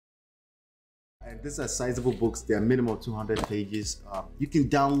And these are sizable books. They are minimum 200 pages. You can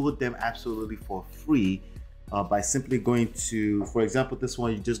download them absolutely for free by simply going to, for example, this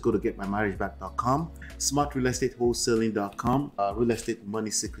one, you just go to getmymarriageback.com, smartrealestatewholesaling.com,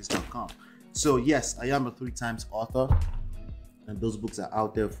 realestatemoneysecrets.com. So yes, I am a 3 times author, and those books are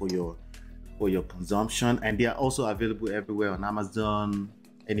out there for your consumption, and they are also available everywhere on Amazon,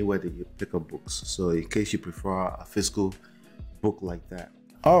 anywhere that you pick up books. So in case you prefer a physical book like that.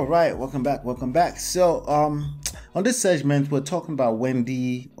 All right, welcome back. So on this segment, we're talking about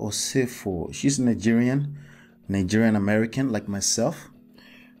Wendy Osefo. She's a Nigerian American like myself,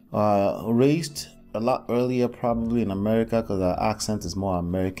 raised a lot earlier probably in America because her accent is more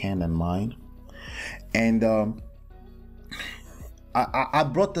American than mine. And I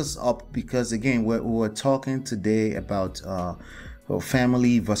brought this up because, again, we're talking today about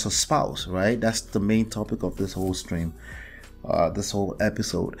family versus spouse, right? That's the main topic of this whole stream, this whole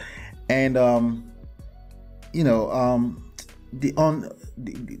episode. And it's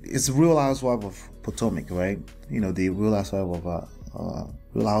Real Housewives of Potomac, right? The Real Housewives of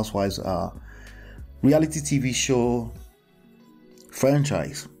Real Housewives reality TV show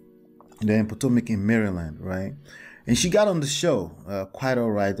franchise. And then Potomac in Maryland, right? And she got on the show quite all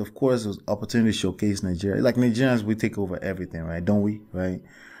right. Of course, it was opportunity to showcase Nigeria. Like Nigerians, we take over everything, right? Don't we? Right?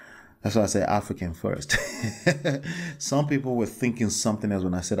 That's why I say African first. Some people were thinking something else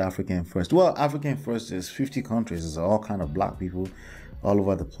when I said African first. Well, African first is 50 countries. There's all kind of black people all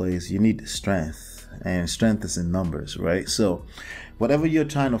over the place. You need strength, and strength is in numbers, right? So whatever you're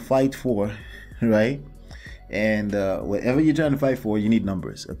trying to fight for, right? And whatever you're trying to fight for, you need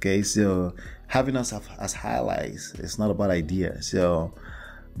numbers, okay? So having us as allies, it's not about ideas. So,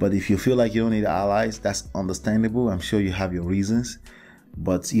 but if you feel like you don't need allies, that's understandable. I'm sure you have your reasons,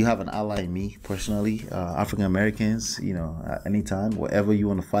 but you have an ally in me personally. African Americans, anytime, whatever you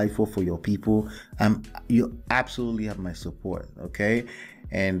want to fight for your people, you absolutely have my support, okay?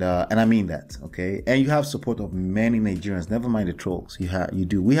 And I mean that, okay? And you have support of many Nigerians. Never mind the trolls. You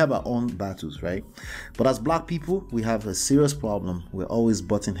do. We have our own battles, right? But as black people, we have a serious problem. We're always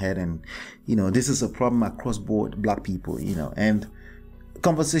butting head, and this is a problem across board. Black people, and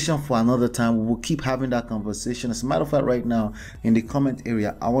conversation for another time. We will keep having that conversation. As a matter of fact, right now in the comment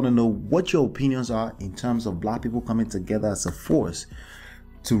area, I want to know what your opinions are in terms of black people coming together as a force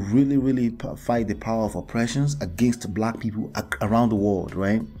to really fight the power of oppressions against black people around the world,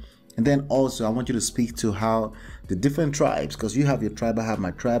 right? And then also I want you to speak to how the different tribes, because you have your tribe, I have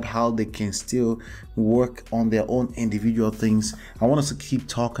my tribe, how they can still work on their own individual things. I want us to keep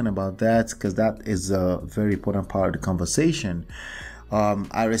talking about that because that is a very important part of the conversation.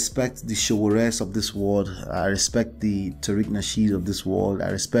 I respect the Showores of this world. I respect the Tariq Nasheed of this world. I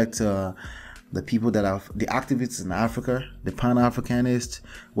respect the people that are the activists in Africa, the Pan-Africanists,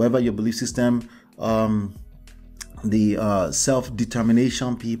 whatever your belief system, the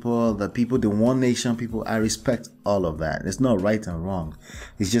self-determination people, the One Nation people. I respect all of that. It's not right and wrong.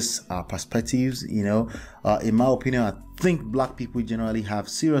 It's just our perspectives, In my opinion, I think black people generally have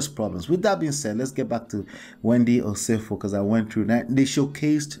serious problems. With that being said, let's get back to Wendy Osefo, because I went through that. They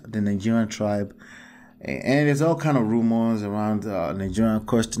showcased the Nigerian tribe. And there's all kind of rumors around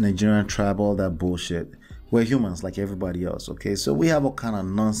cursed Nigerian tribe, all that bullshit. We're humans like everybody else, okay? So we have all kind of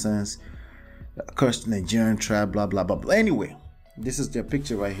nonsense, cursed Nigerian tribe, blah blah blah. But anyway, this is their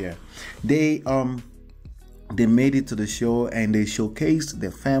picture right here. They made it to the show and they showcased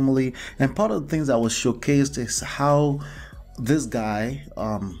their family. And part of the things that was showcased is how this guy,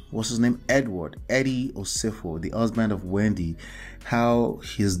 what's his name? Eddie Osefo, the husband of Wendy, how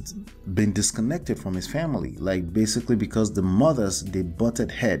he's been disconnected from his family, like basically because the mothers, they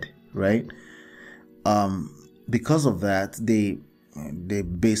butted head, right? Because of that, they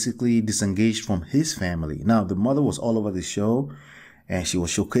basically disengaged from his family. Now the mother was all over the show and she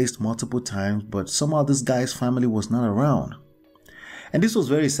was showcased multiple times, but somehow this guy's family was not around. And this was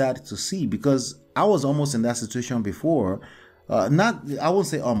very sad to see because I was almost in that situation before. I won't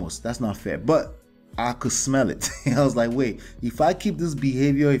say almost, that's not fair, but I could smell it. I was like, wait, if I keep this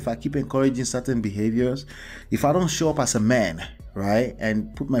behavior, if I keep encouraging certain behaviors, if I don't show up as a man, right,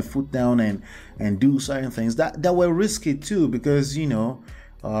 and put my foot down and do certain things that were risky too, because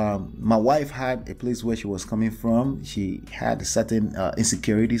my wife had a place where she was coming from. She had certain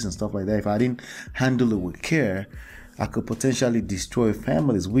insecurities and stuff like that. If I didn't handle it with care, I could potentially destroy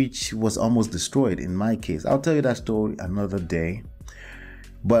families, which was almost destroyed in my case. I'll tell you that story another day.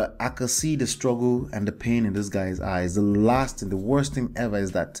 But I could see the struggle and the pain in this guy's eyes. The last and the worst thing ever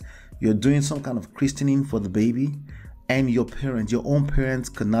is that you're doing some kind of christening for the baby and your own parents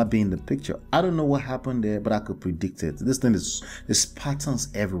could not be in the picture. I don't know what happened there, but I could predict it. This thing there's patterns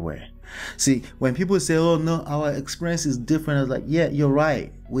everywhere. See, when people say, oh no, our experience is different, I was like, yeah, you're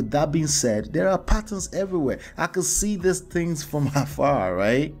right. With that being said, there are patterns everywhere. I could see these things from afar,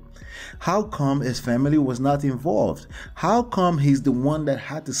 right? How come his family was not involved? How come he's the one that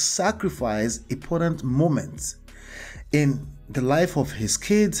had to sacrifice important moments in the life of his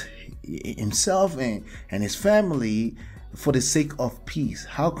kids, himself, and his family for the sake of peace?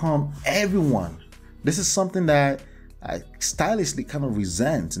 How come everyone? This is something that I stylishly kind of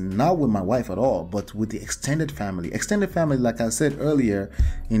resent, not with my wife at all, but with the extended family. Extended family, like I said earlier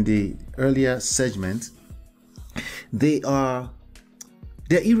in the earlier segment, they're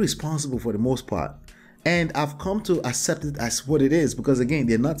irresponsible for the most part. And I've come to accept it as what it is, because again,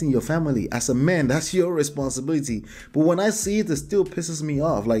 they're not in your family. As a man, that's your responsibility. But when I see it, it still pisses me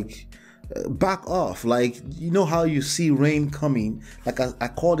off. Like, back off. Like, you know how you see rain coming, like I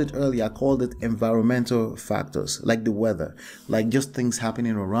called it earlier, I called it environmental factors, like the weather, like just things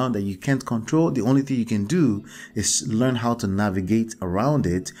happening around that you can't control. The only thing you can do is learn how to navigate around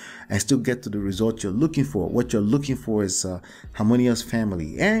it and still get to the result you're looking for. What you're looking for is a harmonious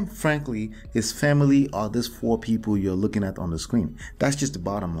family, and frankly, his family are these 4 people you're looking at on the screen. That's just the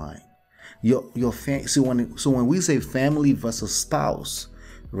bottom line. So when we say family versus spouse,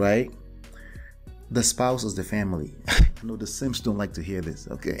 right? The spouse is the family. I know the Sims don't like to hear this,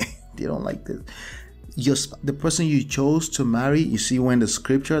 okay? They don't like this. The person you chose to marry, you see when the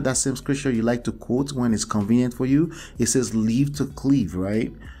scripture, that same scripture you like to quote when it's convenient for you, it says leave to cleave,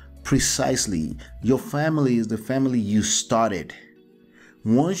 right? Precisely. Your family is the family you started.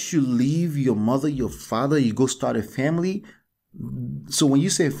 Once you leave your mother, your father, you go start a family. So when you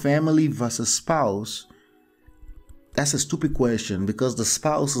say family versus spouse, that's a stupid question, because the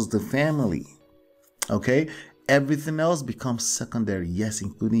spouse is the family. Okay, everything else becomes secondary. Yes,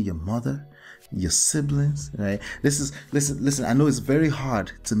 including your mother, your siblings, right? Listen, I know it's very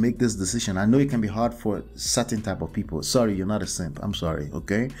hard to make this decision. I know it can be hard for certain type of people. Sorry, you're not a simp. I'm sorry,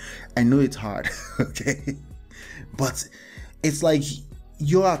 okay? I know it's hard, okay? But it's like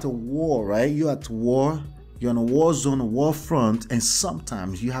you're at a war, right? You're at war. You're on a war zone, a war front, and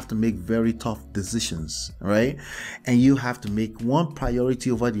sometimes you have to make very tough decisions, right? And you have to make one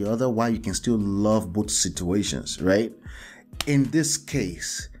priority over the other while you can still love both situations, right? In this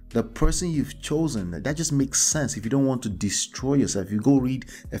case, the person you've chosen, that just makes sense if you don't want to destroy yourself. If you go read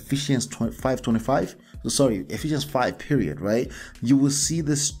Ephesians 5:25, Ephesians 5 period, right? You will see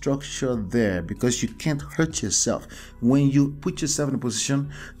the structure there, because you can't hurt yourself. When you put yourself in a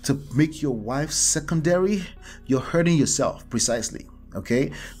position to make your wife secondary, you're hurting yourself, precisely,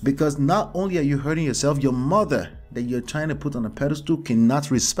 okay? Because not only are you hurting yourself, your mother that you're trying to put on a pedestal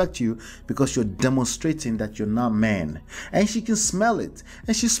cannot respect you because you're demonstrating that you're not man. And she can smell it.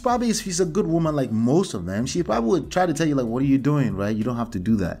 And if she's a good woman like most of them, she probably would try to tell you, like, what are you doing, right? You don't have to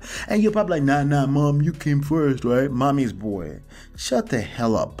do that. And you're probably like, nah, mom, you came first, right? Mommy's boy. Shut the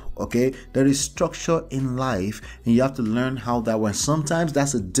hell up, okay? There is structure in life, and you have to learn how that works. Sometimes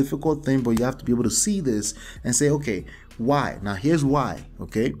that's a difficult thing, but you have to be able to see this and say, okay, why? Now, here's why,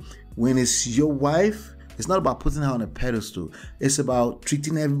 okay? When it's your wife, it's not about putting her on a pedestal. It's about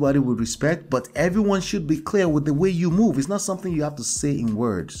treating everybody with respect, but everyone should be clear with the way you move. It's not something you have to say in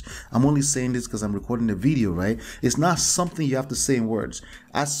words. I'm only saying this because I'm recording the video, right? It's not something you have to say in words.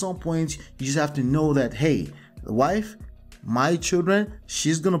 At some point, you just have to know that, hey, the wife, my children,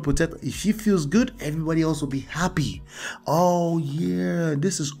 she's gonna protect. If she feels good, everybody else will be happy. Oh yeah,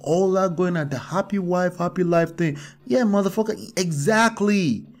 this is all that going at the happy wife, happy life thing. Yeah, motherfucker,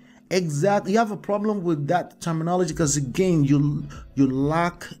 exactly. You have a problem with that terminology because, again, you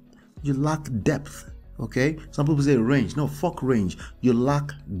lack depth. Okay, some people say range. No, fuck range. You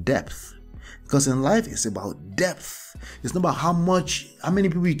lack depth, because in life it's about depth. It's not about how many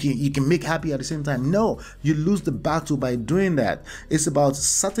people you can make happy at the same time. No, you lose the battle by doing that. It's about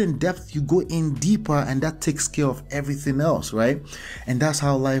certain depth. You go in deeper, and that takes care of everything else, right? And that's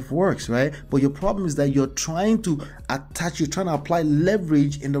how life works, right? But your problem is that you're trying to apply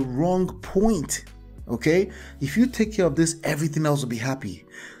leverage in the wrong point. Okay, if you take care of this, everything else will be happy.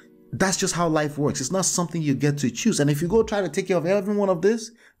 That's just how life works. It's not something you get to choose. And if you go try to take care of every one of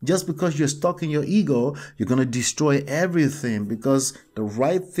this, just because you're stuck in your ego, you're going to destroy everything, because the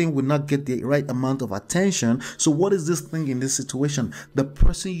right thing will not get the right amount of attention. So what is this thing in this situation? The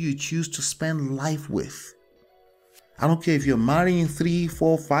person you choose to spend life with. I don't care if you're marrying 3,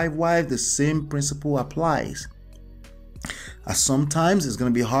 4, 5 wives, the same principle applies. Sometimes it's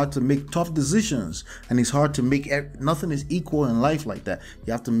going to be hard to make tough decisions, and it's hard to make, nothing is equal in life like that.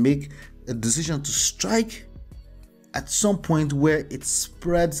 You have to make a decision to strike at some point where it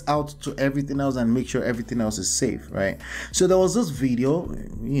spreads out to everything else and make sure everything else is safe, right? So there was this video,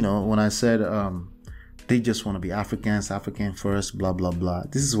 you know, when I said they just want to be African first, blah blah blah.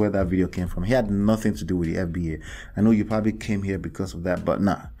 This is where that video came from. He had nothing to do with the FBA. I know you probably came here because of that, but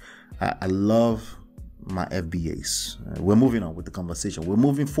nah, I love my FBAs. We're moving on with the conversation. We're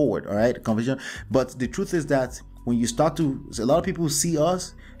moving forward, all right, conversation. But the truth is that when you start to, a lot of people see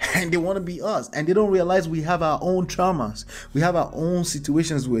us and they want to be us, and they don't realize we have our own traumas, we have our own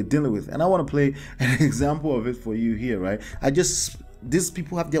situations we're dealing with. And I want to play an example of it for you here, right? These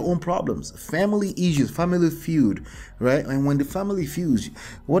people have their own problems, family issues, family feud, right? And when the family feuds,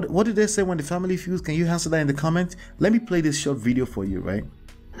 what did they say when the family feuds? Can you answer that in the comment? Let me play this short video for you, right?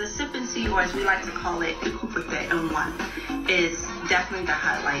 The sip and see, or as we like to call it, the coupe and one, is definitely the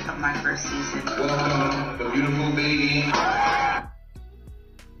highlight of my first season. Welcome, the beautiful baby.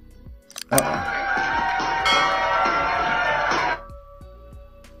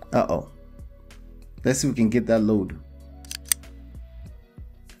 Uh-oh. Let's see if we can get that load.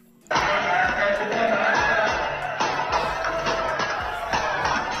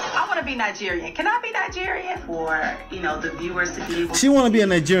 Nigerian. Can I be Nigerian for, you know, the viewers to be able she want to be a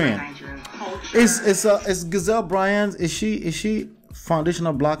Nigerian. Culture? Is Gizelle Bryant, is she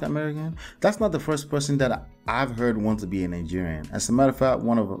foundational Black American? That's not the first person that I've heard want to be a Nigerian. As a matter of fact,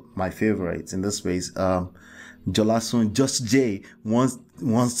 one of my favorites in this space, Jolasun Just J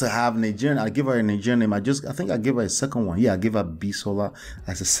wants to have Nigerian. I give her a Nigerian name. I think I give her a second one. Yeah, I give her Bisola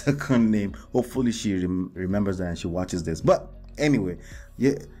as a second name. Hopefully she remembers that and she watches this. But anyway,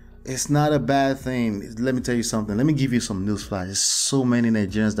 yeah. It's not a bad thing. Let me tell you something. Let me give you some news flash. There's so many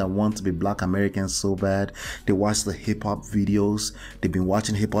Nigerians that want to be Black Americans so bad. They watch the hip-hop videos. They've been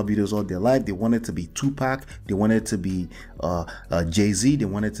watching hip-hop videos all their life. They wanted to be Tupac. They wanted to be Jay-Z. They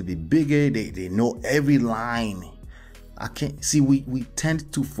wanted to be Biggie. They know every line. I can't see, we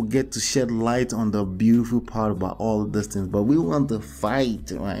tend to forget to shed light on the beautiful part about all of these things, but we want to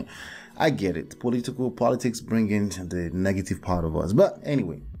fight, right? I get it. Politics bring in the negative part of us. But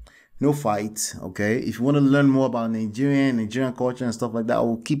anyway, no fight, okay? If you want to learn more about Nigerian culture and stuff like that, I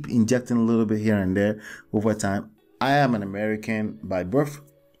will keep injecting a little bit here and there over time. I am an American by birth,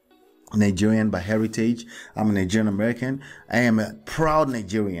 Nigerian by heritage. I'm a Nigerian American. I am a proud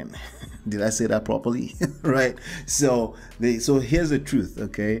Nigerian. Did I say that properly? Right? So here's the truth,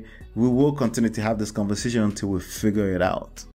 okay? We will continue to have this conversation until we figure it out.